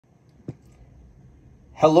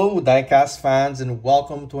Hello diecast fans, and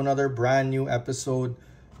welcome to another brand new episode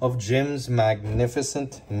of Jim's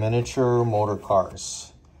Magnificent Miniature Motor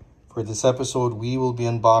Cars. For this episode, we will be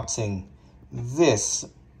unboxing this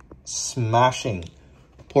smashing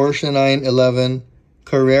Porsche 911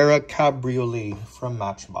 Carrera Cabriolet from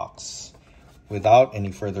Matchbox. Without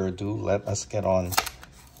any further ado, let us get on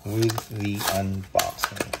with the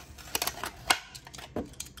unboxing.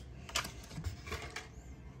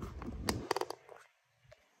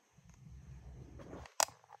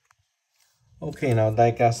 Okay, now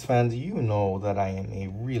diecast fans, you know that I am a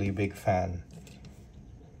really big fan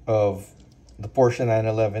of the Porsche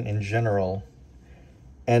 911 in general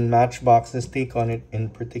and Matchbox's take on it in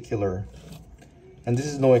particular. And this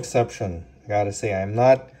is no exception. I gotta say, I'm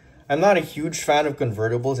not a huge fan of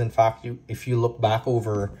convertibles. In fact, if you look back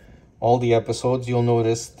over all the episodes, you'll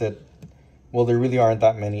notice that, well, there really aren't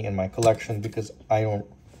that many in my collection because I don't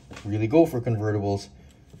really go for convertibles.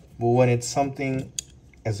 But when it's something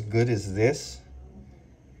as good as this,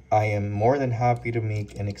 I am more than happy to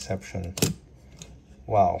make an exception.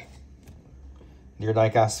 Wow. Dear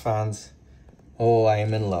diecast fans, oh, I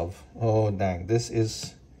am in love. Oh, dang. This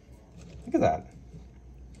is, look at that.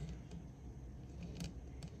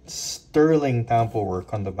 Sterling tampo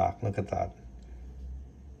work on the back. Look at that.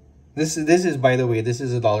 This is, by the way, this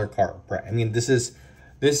is a dollar car. Right? I mean, this is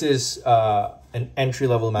an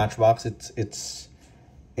entry-level Matchbox.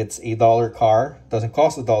 It's a dollar car. Doesn't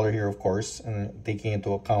cost $1 here, of course, and taking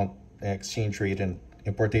into account exchange rate and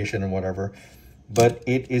importation and whatever. But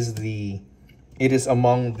it is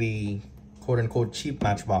among the quote-unquote cheap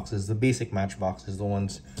Matchboxes, the basic Matchboxes, the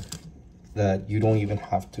ones that you don't even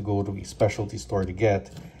have to go to a specialty store to get,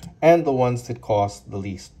 and the ones that cost the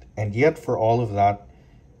least. And yet, for all of that,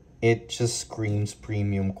 it just screams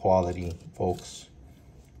premium quality, folks.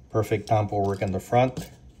 Perfect tampo work in the front.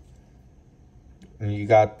 And you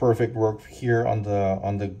got perfect work here on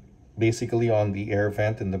the basically on the air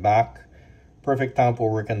vent in the back. Perfect tampo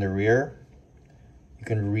work in the rear. You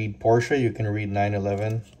can read Porsche, you can read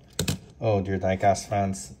 911. Oh, dear diecast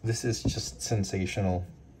fans, this is just sensational.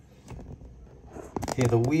 Okay,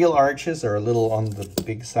 the wheel arches are a little on the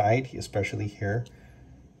big side, especially here.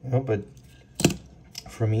 You know, but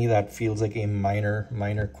for me, that feels like a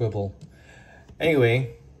minor quibble.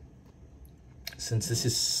 Anyway, since this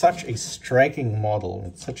is such a striking model,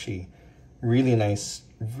 it's such a really nice,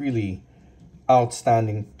 really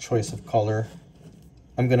outstanding choice of color,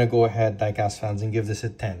 I'm gonna go ahead, diecast fans, and give this a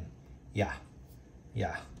 10. Yeah.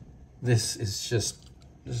 This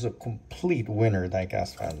is a complete winner,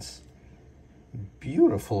 diecast fans.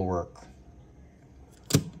 Beautiful work.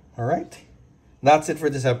 All right, that's it for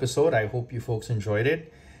this episode. I hope you folks enjoyed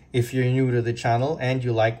it. If you're new to the channel and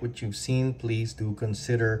you like what you've seen, please do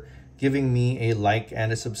consider giving me a like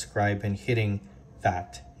and a subscribe and hitting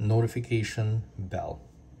that notification bell.